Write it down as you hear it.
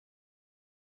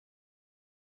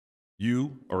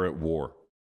You are at war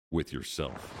with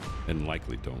yourself and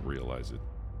likely don't realize it.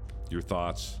 Your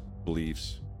thoughts,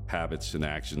 beliefs, habits, and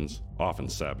actions often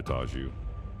sabotage you.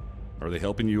 Are they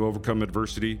helping you overcome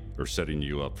adversity or setting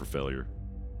you up for failure?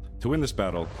 To win this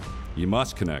battle, you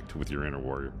must connect with your inner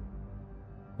warrior.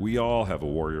 We all have a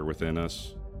warrior within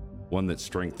us, one that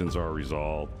strengthens our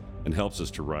resolve and helps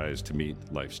us to rise to meet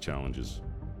life's challenges.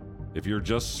 If you're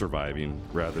just surviving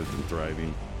rather than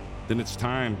thriving, then it's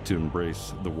time to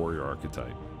embrace the warrior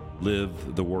archetype,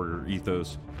 live the warrior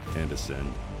ethos, and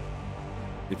ascend.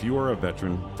 If you are a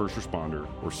veteran, first responder,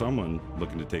 or someone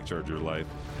looking to take charge of your life,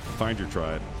 find your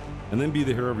tribe, and then be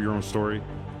the hero of your own story,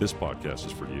 this podcast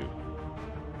is for you.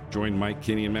 Join Mike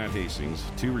Kinney and Matt Hastings,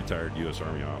 two retired U.S.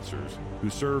 Army officers who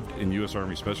served in U.S.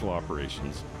 Army Special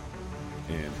Operations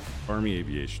and Army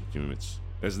Aviation units,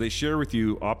 as they share with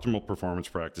you optimal performance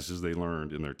practices they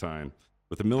learned in their time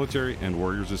with the Military and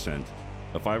Warriors Ascent,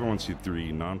 a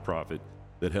 501c3 nonprofit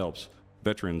that helps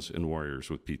veterans and warriors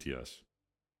with PTS.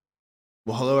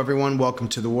 Well, hello, everyone. Welcome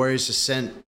to the Warriors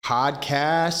Ascent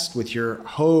podcast with your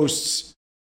hosts,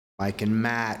 Mike and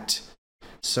Matt.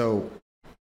 So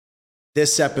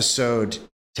this episode,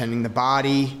 tending the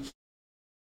body,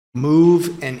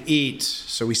 move and eat.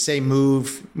 So we say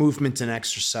movement and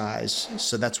exercise.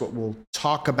 So that's what we'll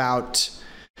talk about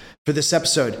for this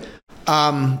episode.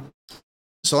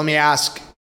 So let me ask,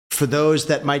 for those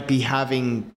that might be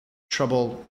having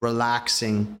trouble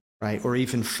relaxing, right, or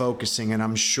even focusing, and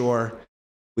I'm sure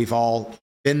we've all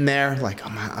been there, like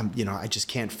I just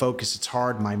can't focus. It's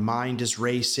hard. My mind is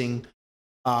racing.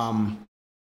 So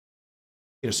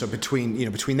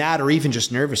between that or even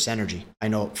just nervous energy, I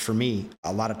know for me,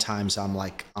 a lot of times I'm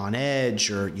like on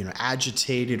edge or,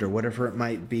 agitated or whatever it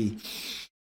might be.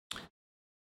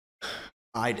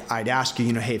 I'd ask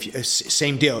you, hey,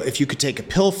 same deal. If you could take a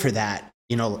pill for that,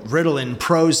 Ritalin,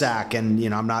 Prozac, and,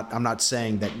 I'm not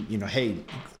saying that, hey,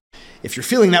 if you're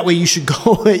feeling that way, you should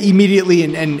go immediately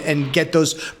and get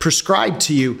those prescribed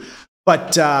to you.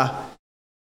 But I'll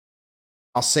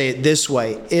say it this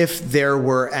way. If there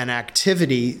were an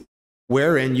activity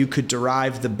wherein you could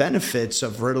derive the benefits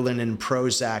of Ritalin and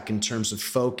Prozac in terms of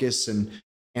focus and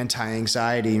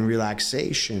anti-anxiety and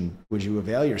relaxation, would you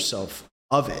avail yourself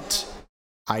of it?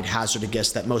 I'd hazard a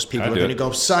guess that most people are going to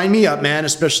go, sign me up, man,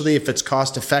 especially if it's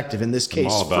cost effective. In this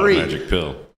case, all about free. A magic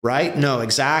pill. Right? No,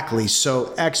 exactly.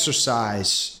 So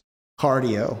exercise,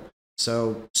 cardio.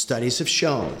 So studies have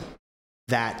shown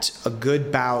that a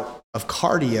good bout of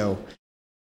cardio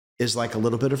is like a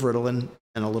little bit of Ritalin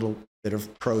and a little bit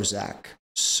of Prozac.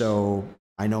 So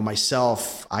I know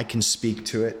myself, I can speak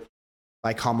to it. If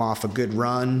I come off a good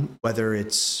run, whether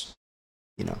it's,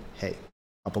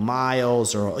 a couple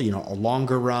miles or, a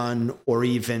longer run, or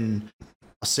even,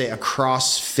 I'll say a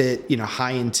CrossFit,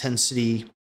 high intensity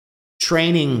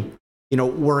training,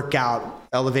 workout,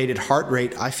 elevated heart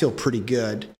rate, I feel pretty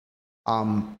good.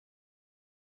 And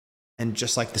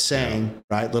just like the saying,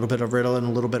 right, a little bit of Ritalin,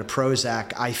 a little bit of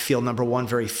Prozac, I feel, number one,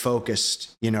 very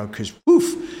focused, because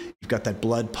you've got that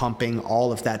blood pumping,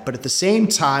 all of that. But at the same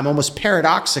time, almost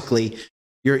paradoxically,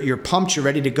 you're pumped, you're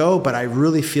ready to go, but I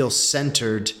really feel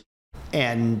centered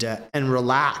and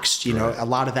relaxed. Right. A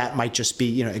lot of that might just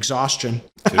be, exhaustion,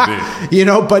 Could be.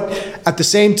 but at the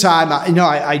same time,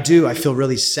 I do. I feel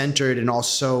really centered. And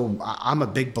also I'm a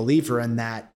big believer in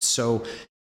that. So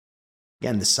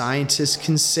again, the scientists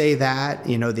can say that,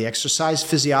 the exercise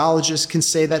physiologists can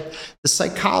say that, the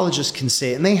psychologists can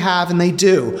say it, and they have, and they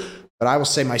do. But I will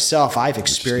say myself, I've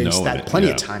experienced that plenty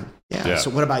of time. Yeah. So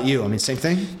what about you? Same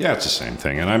thing? Yeah, it's the same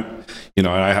thing. And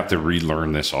I have to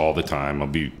relearn this all the time. I'll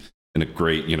be in a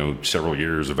great, several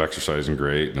years of exercising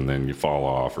great, and then you fall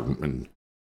off. And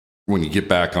when you get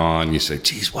back on, you say,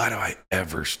 geez, why do I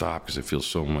ever stop? Because it feels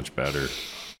so much better.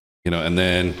 And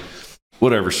then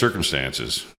whatever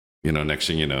circumstances, next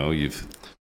thing you know, you've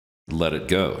let it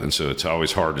go. And so it's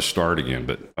always hard to start again.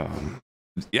 But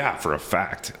for a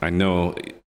fact, I know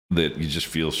that you just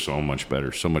feel so much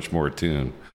better, so much more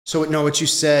attuned. So what you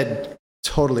said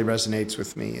totally resonates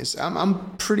with me. Is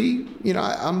I'm pretty,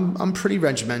 I'm pretty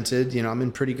regimented, I'm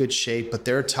in pretty good shape, but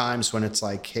there are times when it's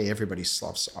like, hey, everybody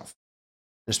sloughs off.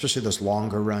 Especially those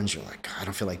longer runs, you're like, I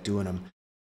don't feel like doing them.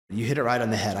 You hit it right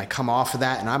on the head. I come off of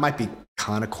that and I might be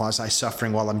kind of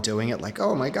quasi-suffering while I'm doing it, like,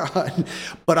 oh my God.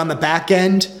 But on the back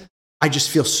end, I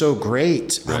just feel so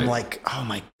great. Right. I'm like, oh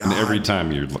my God. And every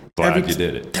time you're glad you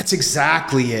did it. That's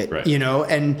exactly it, right.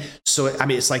 And so,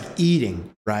 it's like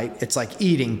eating, right? It's like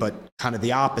eating, but kind of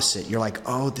the opposite. You're like,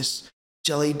 oh, this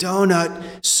jelly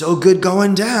donut, so good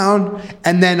going down.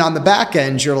 And then on the back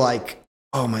end, you're like,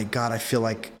 oh my God, I feel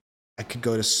like I could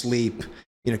go to sleep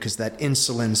because that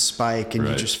insulin spike and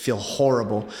you just feel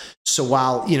horrible. So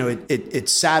while, it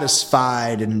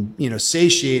satisfied and,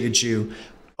 satiated you,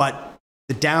 but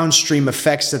the downstream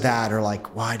effects of that are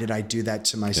like, why did I do that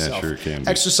to myself? Yeah, sure can be.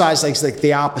 Exercise like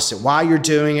the opposite. While you're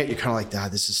doing it, you're kind of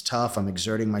like, this is tough. I'm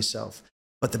exerting myself.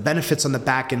 But the benefits on the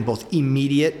back end, both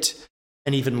immediate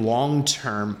and even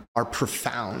long-term, are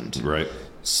profound. Right.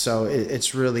 So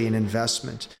it's really an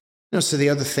investment. So the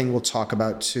other thing we'll talk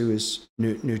about too is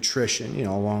nutrition,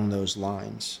 along those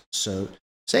lines. So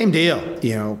same deal,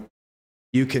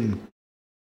 you can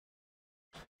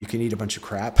eat a bunch of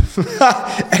crap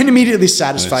and immediately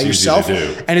satisfy yourself.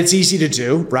 And it's easy to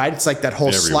do, right? It's like that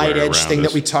whole slight edge thing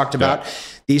that we talked about.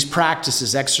 These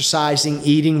practices, exercising,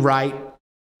 eating right,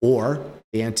 or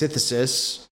the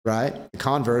antithesis, right? The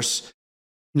converse,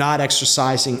 not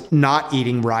exercising, not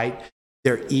eating right.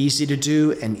 They're easy to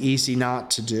do and easy not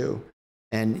to do.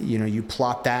 And, you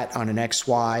plot that on an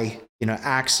XY,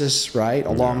 axis, right?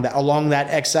 Along that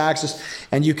X axis.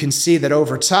 And you can see that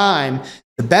over time,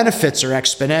 the benefits are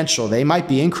exponential. They might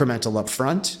be incremental up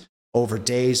front over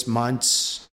days,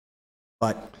 months,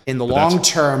 but in the long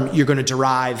term, you're going to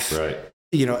derive, an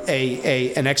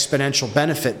exponential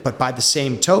benefit. But by the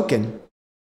same token,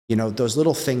 those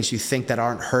little things you think that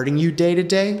aren't hurting you day to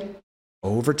day,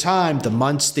 over time, the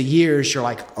months, the years, you're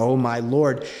like, oh my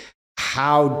Lord,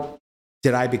 how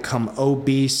did I become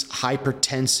obese,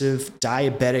 hypertensive,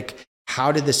 diabetic?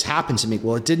 How did this happen to me?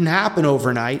 Well, it didn't happen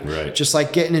overnight. Right. Just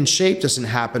like getting in shape doesn't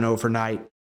happen overnight.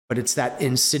 But it's that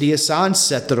insidious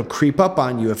onset that'll creep up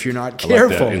on you if you're not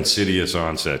careful. I like that insidious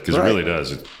onset, because it really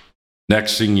does.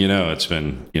 Next thing you know, it's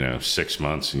been 6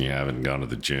 months and you haven't gone to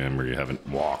the gym or you haven't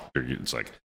walked, or it's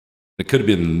like, it could have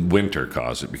been winter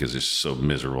caused it because it's so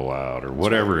miserable out or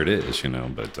whatever it is,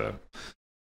 But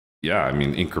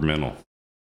incremental.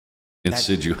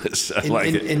 Insidious. I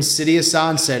like it. Insidious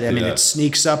onset. It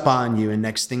sneaks up on you, and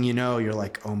next thing you know, you're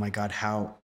like, "Oh my God,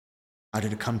 how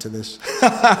did it come to this?"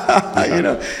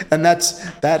 And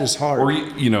that is hard. Or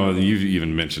you've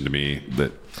even mentioned to me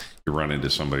that you run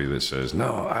into somebody that says,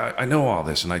 "No, I know all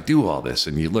this and I do all this,"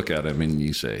 and you look at them and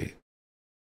you say,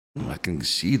 "I can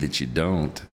see that you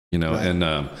don't." Right.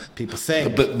 And people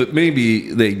think, but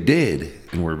maybe they did,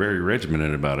 and we're very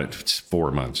regimented about it. It's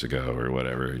 4 months ago or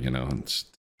whatever.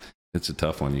 It's a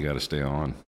tough one. You got to stay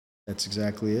on. That's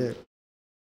exactly it.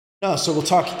 No, so we'll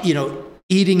talk,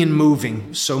 eating and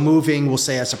moving. So moving, we'll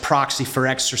say, as a proxy for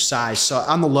exercise. So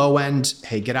on the low end,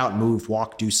 hey, get out and move,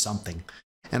 walk, do something.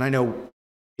 And I know,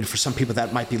 for some people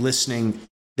that might be listening,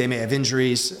 they may have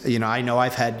injuries. I know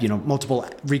I've had, multiple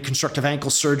reconstructive ankle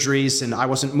surgeries, and I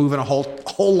wasn't moving a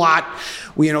whole lot,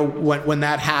 when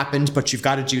that happened, but you've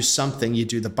got to do something. You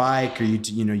do the bike, or you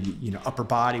do, upper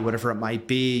body, whatever it might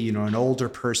be, an older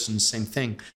person, same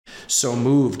thing. So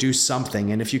move, do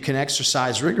something. And if you can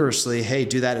exercise rigorously, hey,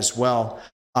 do that as well.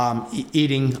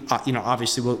 Eating,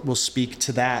 obviously we'll speak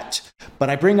to that, but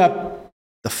I bring up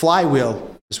the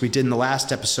flywheel as we did in the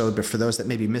last episode, but for those that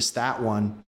maybe missed that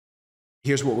one,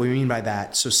 here's what we mean by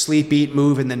that. So sleep, eat,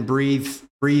 move, and then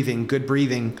breathing, good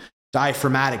breathing,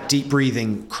 diaphragmatic, deep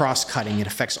breathing, cross-cutting. It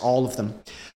affects all of them.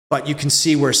 But you can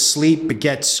see where sleep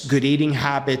begets good eating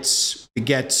habits,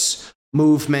 begets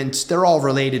movement. They're all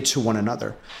related to one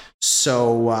another.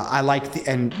 So I like,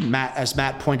 as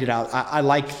Matt pointed out, I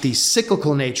like the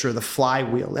cyclical nature of the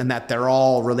flywheel, and that they're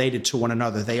all related to one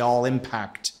another. They all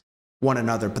impact one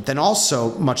another. But then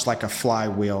also, much like a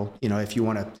flywheel, if you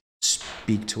want to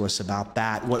speak to us about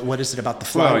that. What is it about the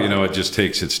flywheel? Well, it just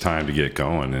takes its time to get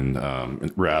going,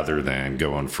 and rather than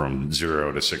going from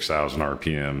 0 to 6,000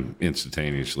 RPM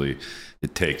instantaneously,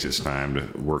 it takes its time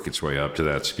to work its way up to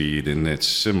that speed. And it's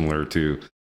similar to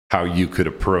how you could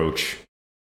approach,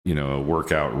 a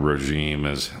workout regime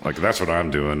as like, that's what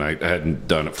I'm doing. I hadn't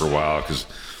done it for a while because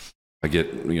I get,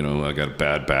 I got a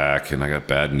bad back and I got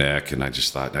bad neck, and I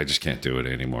just thought, I just can't do it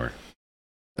anymore.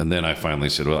 And then I finally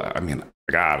said, well, I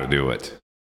got to do it.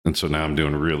 And so now I'm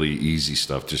doing really easy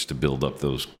stuff just to build up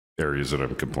those areas that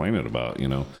I'm complaining about,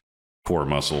 core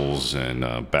muscles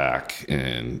and back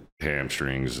and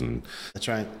hamstrings and that's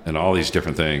right, and all these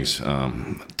different things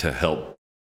to help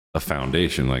a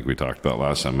foundation. Like we talked about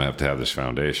last time, I have to have this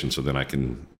foundation so then I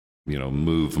can,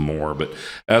 move more. But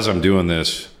as I'm doing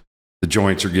this, the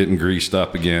joints are getting greased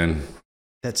up again.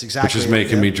 That's exactly which is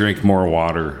making me drink more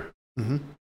water. Mm-hmm.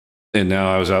 And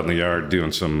now I was out in the yard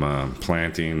doing some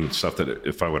planting stuff that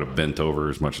if I would have bent over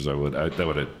as much as I would, that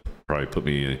would have probably put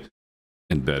me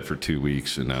in bed for 2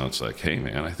 weeks. And now it's like, hey,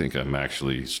 man, I think I'm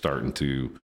actually starting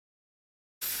to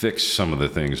fix some of the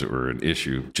things that were an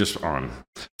issue just on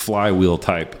flywheel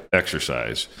type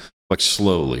exercise. like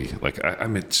slowly. Like I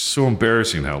mean, it's so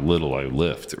embarrassing how little I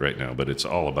lift right now, but it's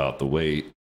all about the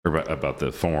weight, or about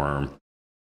the form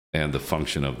and the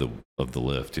function of the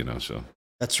lift, so.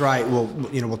 That's right. Well,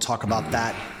 we'll talk about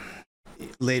that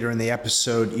later in the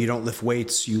episode. You don't lift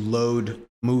weights, you load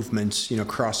movements.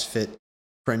 CrossFit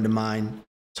friend of mine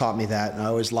taught me that, and I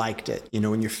always liked it.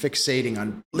 When you're fixating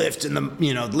on lifting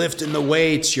the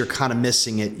weights, you're kind of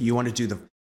missing it. You want to do the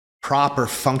proper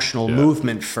functional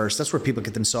movement first. That's where people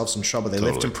get themselves in trouble. They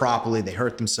lift improperly, they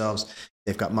hurt themselves.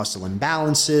 They've got muscle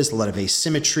imbalances, a lot of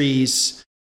asymmetries.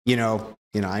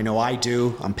 I know I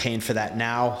do. I'm paying for that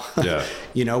now. Yeah.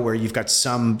 Where you've got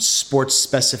some sports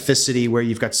specificity, where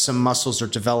you've got some muscles are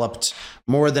developed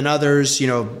more than others,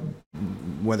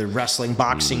 whether wrestling,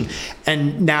 boxing.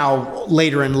 And now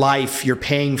later in life, you're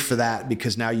paying for that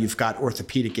because now you've got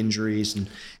orthopedic injuries and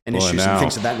issues and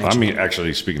things of that nature. I mean,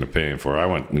 actually, speaking of paying for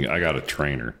it, I got a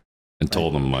trainer and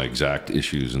told them my exact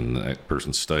issues, and that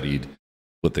person studied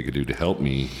what they could do to help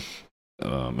me.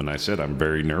 And I said, I'm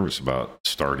very nervous about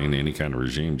starting any kind of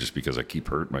regime just because I keep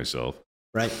hurting myself.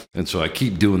 Right. And so I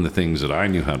keep doing the things that I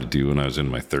knew how to do when I was in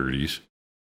my 30s.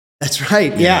 That's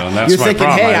right. Yeah. And that's You're my thinking,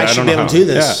 problem. hey, I should be able to do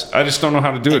this. Yeah, I just don't know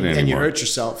how to do it anymore. And you hurt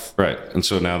yourself. Right. And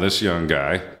so now this young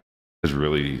guy is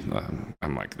really,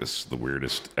 I'm like, this is the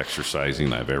weirdest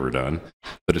exercising I've ever done,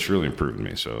 but it's really improved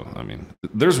me. So, I mean,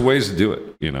 there's ways to do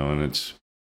it, and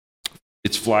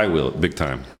it's flywheel big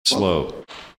time, slow. Well,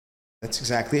 that's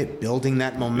exactly it. Building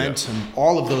that momentum,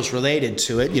 all of those related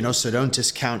to it, so don't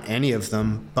discount any of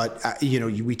them. But,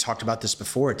 we talked about this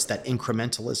before. It's that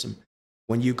incrementalism.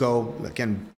 When you go,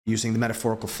 again, using the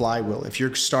metaphorical flywheel, if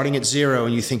you're starting at 0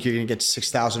 and you think you're going to get to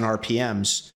 6,000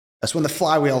 RPMs, that's when the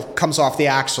flywheel comes off the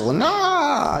axle and,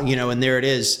 and there it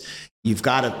is. You've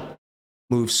got to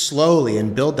move slowly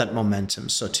and build that momentum.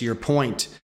 So to your point,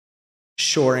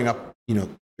 shoring up,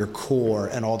 your core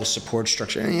and all the support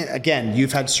structure. And again,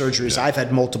 you've had surgeries. I've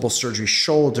had multiple surgeries,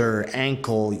 shoulder,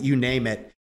 ankle, you name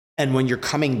it. And when you're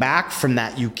coming back from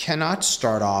that, you cannot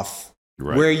start off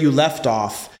where you left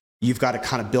off. You've got to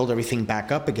kind of build everything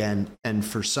back up again. And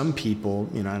for some people,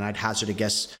 and I'd hazard a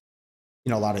guess,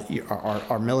 a lot of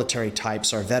our military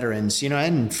types, our veterans,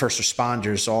 and first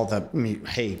responders,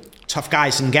 hey, tough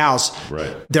guys and gals,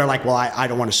 they're like, well, I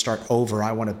don't want to start over.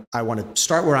 I want to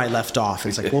start where I left off.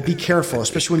 And it's like, well, be careful,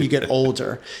 especially when you get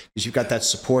older, because you've got that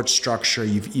support structure.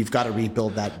 You've got to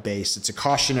rebuild that base. It's a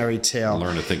cautionary tale. I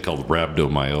learned a thing called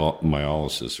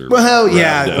rhabdomyolysis.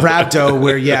 Rhabdo,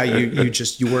 where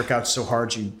you work out so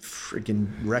hard you freaking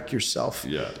wreck yourself.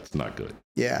 Yeah, it's not good.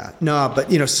 Yeah, no, but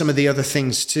some of the other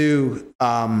things too,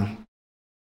 that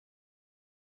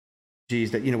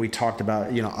we talked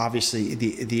about, obviously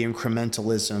the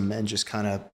incrementalism and just kind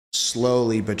of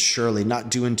slowly but surely, not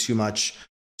doing too much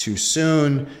too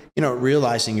soon,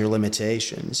 realizing your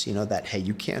limitations, that, hey,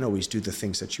 you can't always do the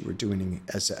things that you were doing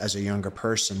as a younger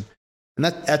person. And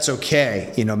that's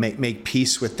okay, make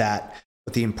peace with that.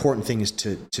 But the important thing is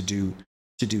to do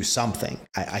something.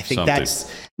 I think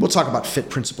we'll talk about FITT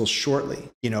principles shortly,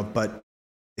 but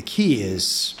the key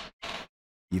is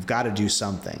you've got to do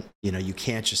something. You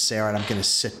can't just say, all right, I'm going to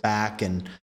sit back and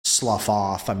slough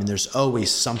off. I mean, there's always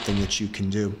something that you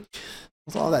can do.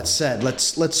 With all that said,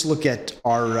 let's look at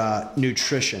our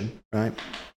nutrition, right?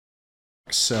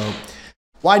 So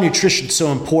why nutrition is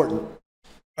so important,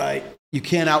 right? You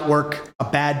can't outwork a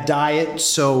bad diet.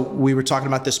 So we were talking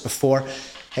about this before.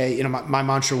 Hey, my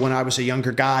mantra when I was a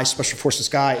younger guy, special forces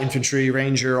guy, infantry,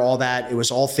 ranger, all that, it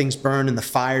was all things burn in the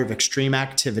fire of extreme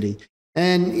activity.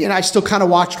 And, I still kind of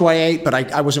watched what I ate, but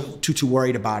I wasn't too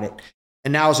worried about it.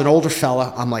 And now as an older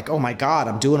fella, I'm like, oh my God,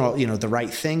 I'm doing all, the right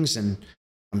things. And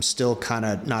I'm still kind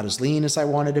of not as lean as I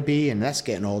wanted to be. And that's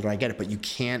getting older. I get it. But you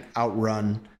can't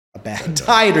outrun a bad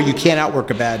diet, or you can't outwork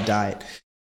a bad diet.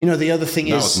 The other thing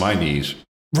is. Not with my knees.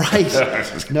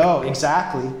 Right. No,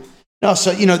 exactly. No,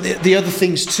 so, the other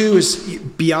things too is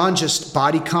beyond just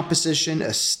body composition,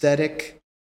 aesthetic,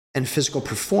 and physical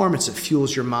performance, it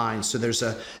fuels your mind. So there's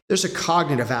a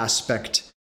cognitive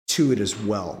aspect to it as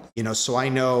well. So I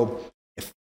know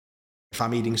if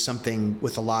I'm eating something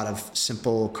with a lot of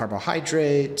simple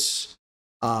carbohydrates,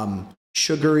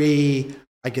 sugary,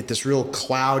 I get this real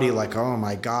cloudy, like, oh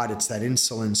my God, it's that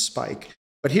insulin spike.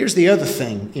 But here's the other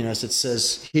thing, as it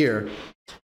says here,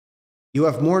 you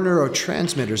have more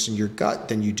neurotransmitters in your gut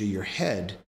than you do your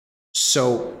head.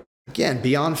 So again,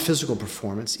 beyond physical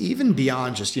performance, even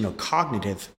beyond just,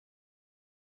 cognitive,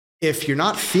 if you're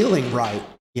not feeling right,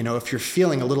 if you're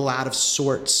feeling a little out of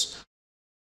sorts,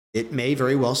 it may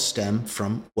very well stem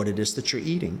from what it is that you're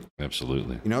eating.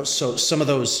 Absolutely. So some of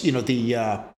those, the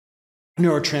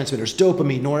neurotransmitters,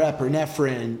 dopamine,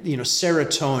 norepinephrine,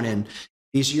 serotonin,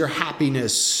 These are your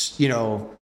happiness,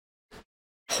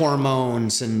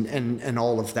 hormones and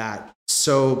all of that.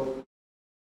 So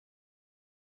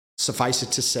suffice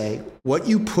it to say, what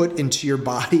you put into your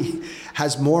body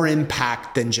has more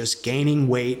impact than just gaining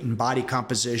weight and body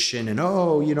composition and,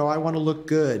 I want to look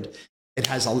good. It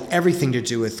has everything to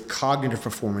do with cognitive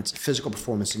performance, physical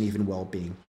performance, and even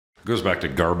well-being. It goes back to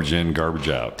garbage in, garbage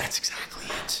out. That's exactly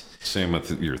it. Same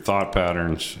with your thought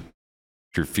patterns.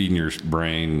 If you're feeding your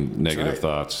brain negative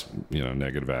thoughts,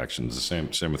 negative actions, the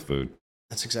same with food.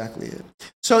 That's exactly it.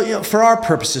 So, for our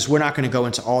purposes, we're not going to go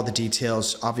into all the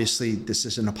details. Obviously, this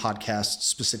isn't a podcast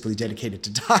specifically dedicated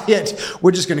to diet.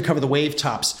 We're just going to cover the wave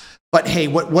tops. But hey,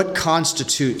 what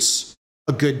constitutes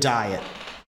a good diet?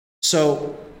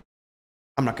 So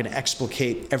I'm not going to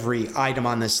explicate every item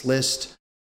on this list,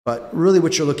 but really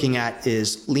what you're looking at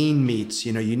is lean meats.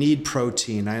 You need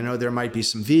protein. I know there might be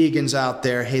some vegans out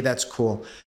there. Hey, that's cool.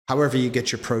 However you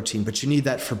get your protein, but you need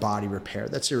that for body repair.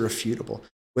 That's irrefutable.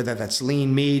 Whether that's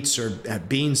lean meats or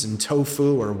beans and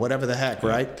tofu or whatever the heck,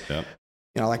 right? Yeah.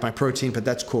 I like my protein, but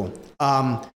that's cool.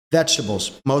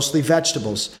 Vegetables, mostly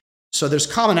vegetables. So there's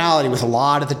commonality with a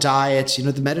lot of the diets,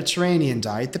 the Mediterranean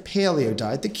diet, the Paleo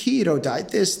diet, the Keto diet,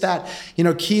 this, that.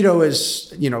 Keto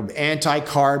is,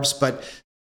 anti-carbs,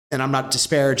 and I'm not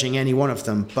disparaging any one of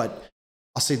them, but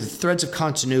I'll say the threads of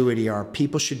continuity are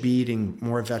people should be eating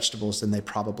more vegetables than they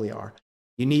probably are.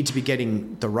 You need to be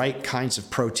getting the right kinds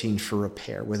of protein for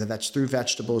repair, whether that's through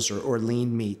vegetables or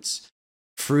lean meats.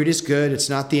 Fruit is good. It's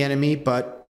not the enemy,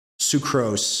 but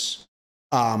sucrose,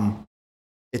 fructose,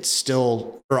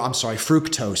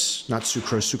 not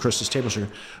sucrose. Sucrose is table sugar.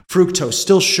 Fructose,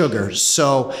 still sugar.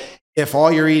 So if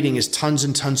all you're eating is tons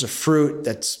and tons of fruit,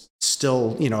 that's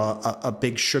still, a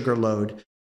big sugar load,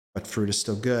 but fruit is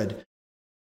still good.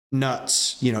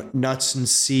 Nuts, nuts and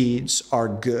seeds are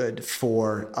good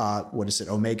for,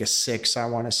 omega-6, I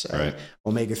want to say. Right.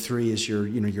 Omega-3 is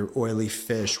your oily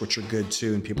fish, which are good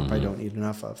too, and people probably don't eat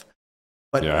enough of.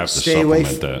 But I have to stay away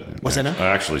supplement that. What's that now? I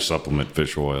actually supplement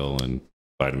fish oil and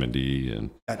vitamin D.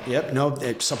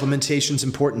 Supplementation's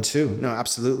important too. No,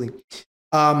 absolutely.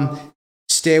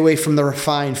 Stay away from the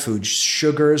refined foods.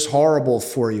 Sugar is horrible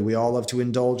for you. We all love to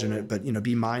indulge in it, but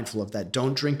be mindful of that.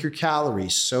 Don't drink your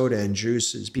calories, soda and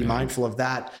juices. Be mindful of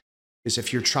that, because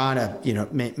if you're trying to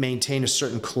maintain a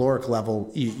certain caloric level,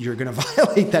 you're going to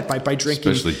violate that by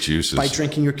drinking, especially juices, by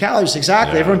drinking your calories.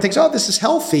 Exactly. Yeah. Everyone thinks, this is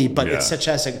healthy, but it's such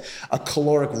as a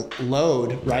caloric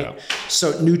load, right? Yeah.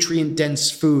 So nutrient dense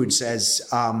foods, as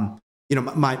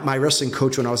my wrestling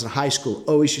coach when I was in high school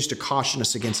always used to caution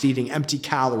us against eating empty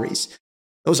calories.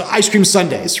 Those are ice cream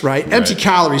sundaes, right? Empty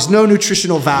calories, no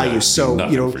nutritional value. So,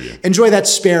 enjoy that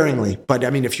sparingly. But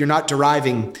if you're not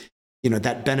deriving,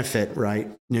 that benefit, right,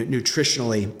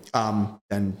 nutritionally,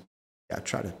 then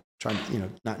try to,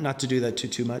 not to do that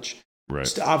too much.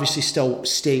 Right. Obviously still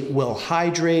stay well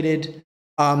hydrated.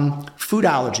 Food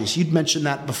allergies, you'd mentioned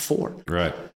that before.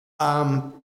 Right.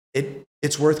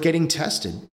 It's worth getting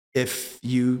tested. If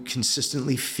you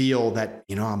consistently feel that,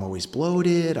 I'm always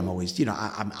bloated, I'm always,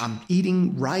 I'm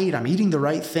eating right, I'm eating the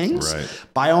right things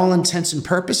by all intents and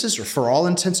purposes, or for all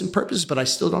intents and purposes, but I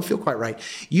still don't feel quite right.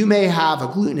 You may have a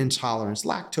gluten intolerance,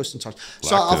 lactose intolerance.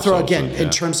 So I'll throw again, in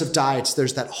terms of diets,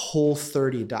 there's that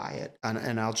Whole30 diet,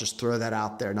 and I'll just throw that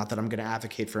out there. Not that I'm going to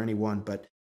advocate for anyone, but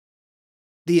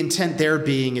the intent there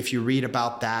being, if you read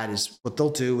about that, is what they'll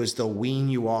do is they'll wean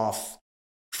you off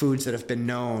foods that have been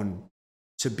known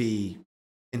to be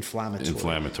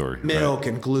inflammatory. Milk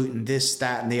and gluten, this,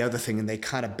 that, and the other thing. And they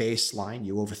kind of baseline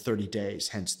you over 30 days,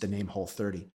 hence the name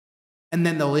Whole30. And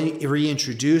then they'll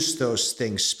reintroduce those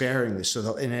things sparingly. So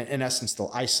they'll, in essence, they'll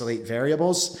isolate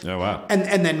variables. Oh, wow.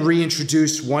 And then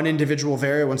reintroduce one individual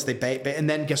variable once they and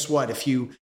then guess what? If you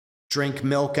drink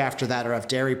milk after that or have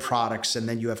dairy products and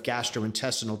then you have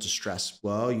gastrointestinal distress,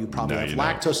 well, you probably have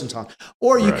lactose intolerance.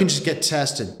 Or you can just get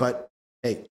tested. But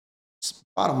hey,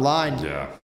 bottom line,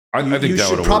 I think you that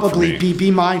should would probably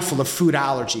be mindful of food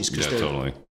allergies, because they're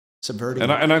totally subverting.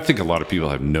 And I think a lot of people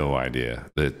have no idea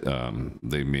that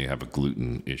they may have a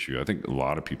gluten issue. I think a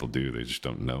lot of people do; they just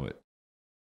don't know it.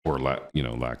 Or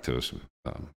lactose.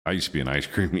 I used to be an ice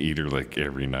cream eater like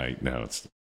every night. Now it's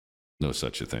no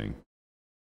such a thing.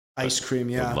 Ice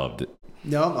cream, I loved it.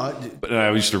 No, but I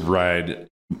used to ride,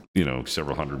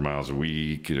 several hundred miles a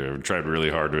week. I tried really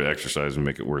hard to exercise and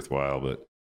make it worthwhile, but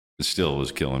it still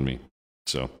was killing me.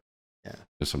 So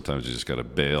sometimes you just got to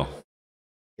bail.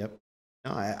 Yep.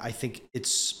 No, I think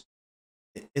it's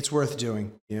worth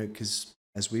doing, because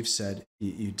as we've said,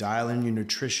 you dial in your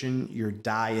nutrition, your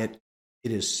diet.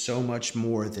 It is so much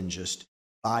more than just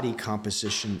body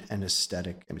composition and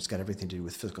aesthetic. It's got everything to do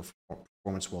with physical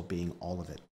performance, well-being, all of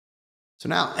it. So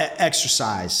now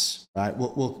exercise, right?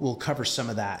 We'll cover some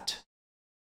of that.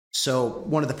 So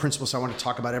one of the principles I want to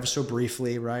talk about ever so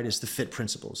briefly, right, is the FITT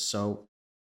principles. So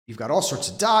you've got all sorts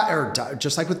of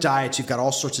just like with diets, you've got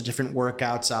all sorts of different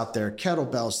workouts out there,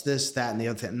 kettlebells, this, that, and the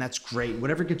other thing, and that's great.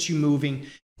 Whatever gets you moving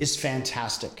is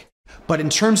fantastic. But in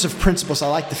terms of principles, I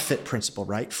like the FITT principle,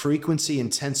 right? Frequency,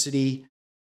 intensity,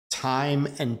 time,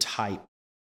 and type,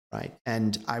 right?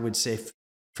 And I would say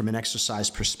from an exercise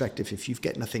perspective, if you've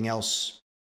got nothing else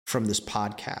from this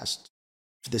podcast,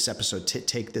 for this episode,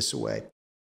 take this away.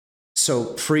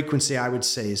 So frequency, I would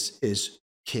say, is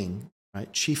king,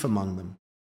 right? Chief among them.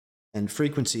 And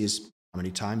frequency is how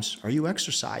many times are you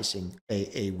exercising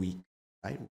a week,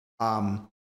 right?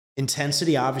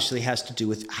 Intensity obviously has to do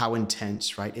with how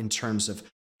intense, right? In terms of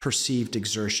perceived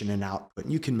exertion and output.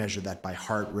 And you can measure that by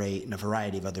heart rate and a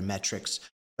variety of other metrics.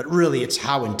 But really, it's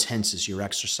how intense is your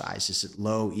exercise? Is it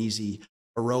low, easy,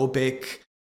 aerobic?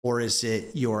 Or is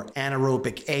it your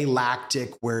anaerobic,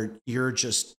 alactic, where you're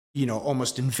just,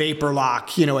 almost in vapor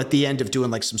lock, at the end of doing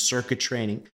like some circuit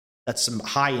training? That's some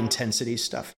high intensity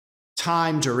stuff.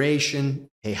 Time, duration,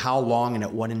 hey, how long and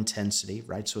at what intensity,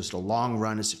 right? So is it a long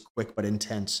run? Is it quick but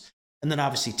intense? And then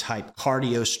obviously type,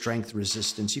 cardio, strength,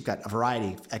 resistance. You've got a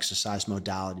variety of exercise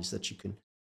modalities that you can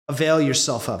avail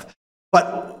yourself of.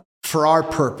 But for our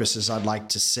purposes, I'd like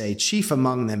to say chief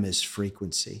among them is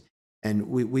frequency. And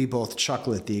we both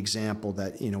chuckle at the example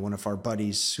that, one of our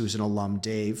buddies who's an alum,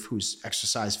 Dave, who's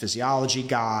exercise physiology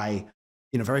guy,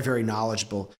 very, very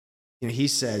knowledgeable. He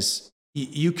says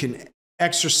you can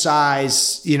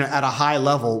exercise, at a high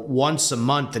level once a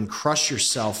month and crush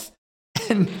yourself.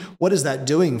 And what is that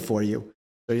doing for you?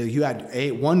 So you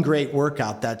had one great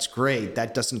workout. That's great.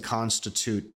 That doesn't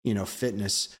constitute,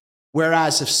 fitness.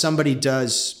 Whereas if somebody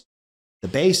does the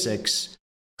basics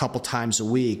a couple times a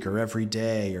week or every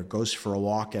day or goes for a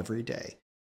walk every day,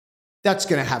 that's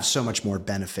going to have so much more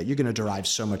benefit. You're going to derive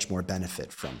so much more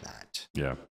benefit from that.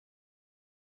 Yeah.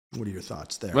 What are your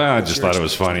thoughts there? Well, I just thought it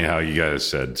was funny how you guys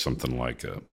said something like,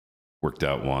 worked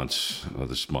out once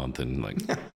this month and like,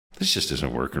 this just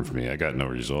isn't working for me. I got no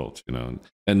results,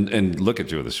 and look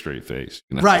at you with a straight face.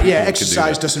 Right. Yeah.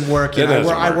 Exercise doesn't work.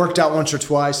 I worked out once or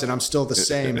twice and I'm still the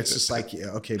same. It's just like, yeah,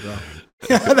 okay, bro.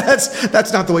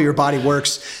 That's not the way your body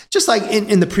works. Just like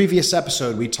in the previous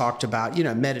episode, we talked about,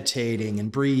 meditating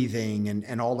and breathing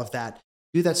and all of that.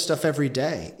 Do that stuff every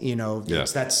day.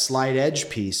 It's that slight edge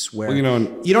piece where you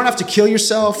don't have to kill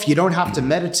yourself. You don't have to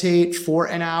meditate for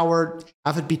an hour.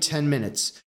 Have it be 10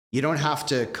 minutes. You don't have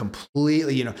to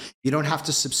completely, you don't have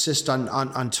to subsist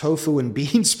on tofu and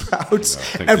bean sprouts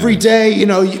every day,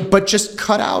 but just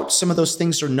cut out some of those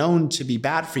things are known to be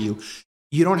bad for you.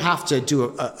 You don't have to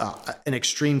do an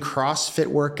extreme CrossFit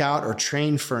workout or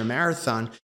train for a marathon.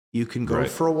 You can go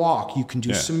for a walk. You can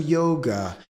do some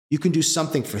yoga. You can do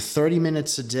something for 30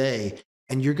 minutes a day,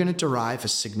 and you're going to derive a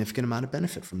significant amount of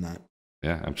benefit from that.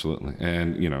 Yeah, absolutely.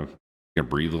 And, you can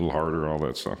breathe a little harder, all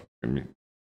that stuff.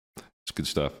 It's good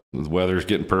stuff. The weather's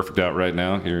getting perfect out right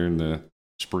now here in the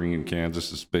spring in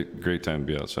Kansas. It's a great time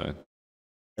to be outside.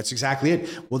 That's exactly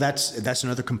it. Well, that's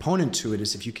another component to it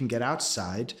is if you can get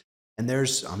outside, and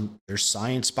there's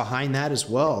science behind that as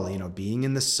well. Being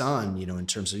in the sun, in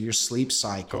terms of your sleep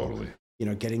cycle. Totally.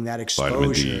 Getting that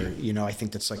exposure. I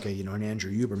think that's like an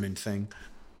Andrew Huberman thing.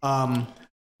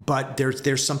 But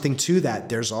there's something to that.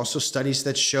 There's also studies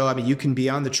that show. You can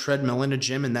be on the treadmill in a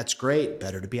gym, and that's great.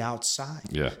 Better to be outside.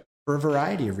 Yeah. For a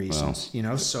variety of reasons,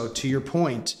 So to your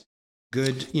point,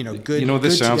 good.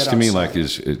 This sounds to me like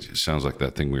it sounds like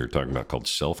that thing we were talking about called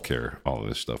self-care. All of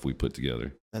this stuff we put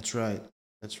together. That's right.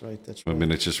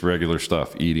 It's just regular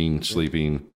stuff: eating,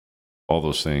 sleeping, all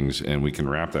those things, and we can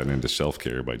wrap that into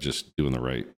self-care by just doing the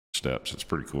right steps. It's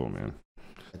pretty cool, man.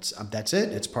 That's it.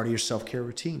 It's part of your self-care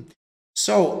routine.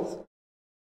 So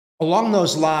along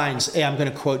those lines, I'm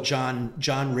going to quote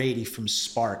John Rady from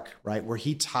Spark, right, where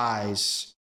he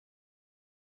ties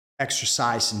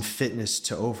exercise and fitness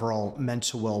to overall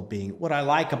mental well-being. What I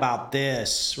like about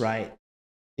this, right,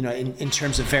 in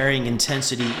terms of varying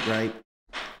intensity, right,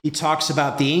 he talks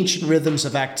about the ancient rhythms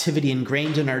of activity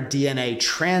ingrained in our DNA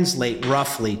translate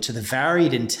roughly to the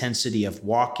varied intensity of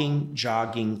walking,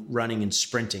 jogging, running, and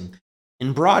sprinting.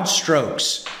 In broad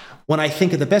strokes, when I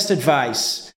think of the best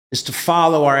advice is to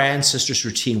follow our ancestors'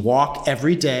 routine, walk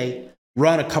every day,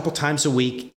 run a couple times a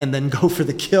week, and then go for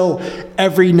the kill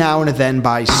every now and then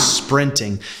by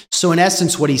sprinting. So in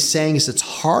essence, what he's saying is it's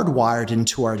hardwired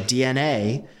into our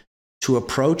DNA to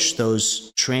approach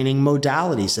those training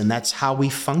modalities, and that's how we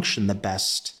function the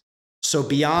best. So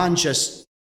beyond just,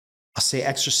 I'll say,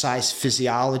 exercise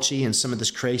physiology and some of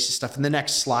this crazy stuff, and the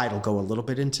next slide will go a little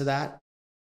bit into that.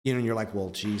 you know, and you're like, well,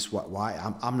 geez,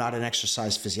 why? I'm not an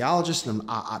exercise physiologist, and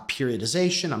I'm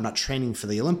periodization. I'm not training for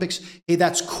the Olympics. Hey,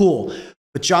 that's cool.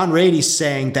 But John Ratey's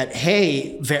saying that,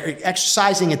 hey,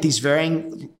 exercising at these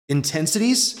varying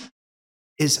intensities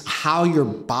is how your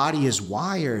body is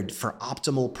wired for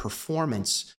optimal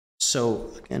performance. So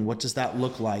again, what does that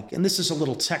look like? And this is a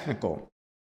little technical,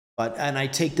 and I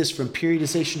take this from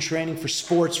periodization training for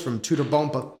sports from Tudor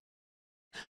Bomba.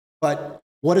 But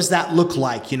what does that look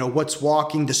like? You know, what's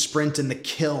walking, the sprint, and the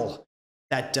kill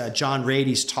that John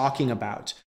Ratey's talking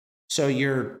about? So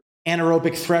your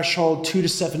anaerobic threshold, 2 to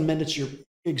 7 minutes, your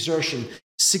exertion,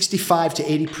 65 to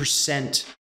 80%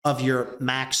 of your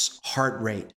max heart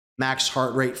rate. Max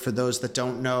heart rate, for those that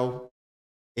don't know,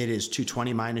 it is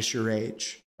 220 minus your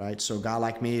age, right? So a guy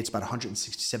like me, it's about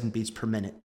 167 beats per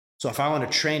minute. So if I want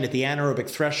to train at the anaerobic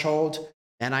threshold,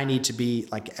 then I need to be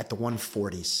like at the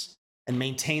 140s and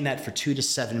maintain that for 2 to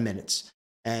 7 minutes.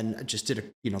 And I just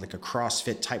did like a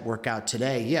CrossFit type workout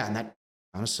today. Yeah, and that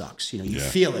kind of sucks. You know, you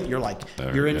feel it. You're like,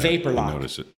 you're in vapor lock.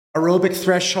 Notice it. Aerobic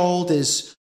threshold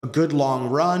is a good long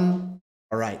run.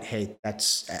 All right, hey,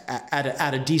 that's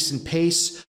at a decent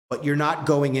pace, but you're not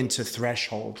going into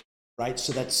threshold, right?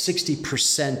 So that's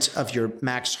 60% of your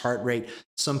max heart rate.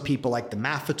 Some people like the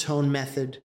Maffetone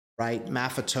method, right?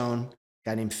 Maffetone, a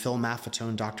guy named Phil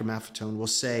Maffetone, Dr. Maffetone, will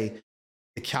say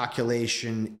the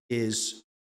calculation is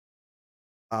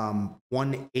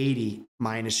 180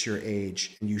 minus your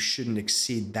age, and you shouldn't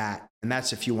exceed that. And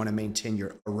that's if you want to maintain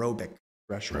your aerobic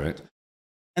threshold. Right.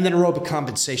 And then aerobic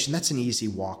compensation, that's an easy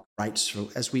walk, right? So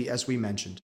as we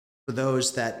mentioned, for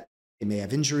those that they may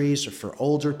have injuries, or for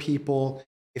older people,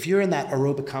 if you're in that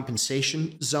aerobic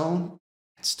compensation zone,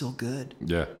 that's still good.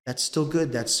 Yeah. That's still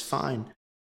good. That's fine.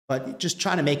 But just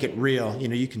trying to make it real, you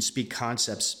know, you can speak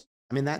concepts. I mean,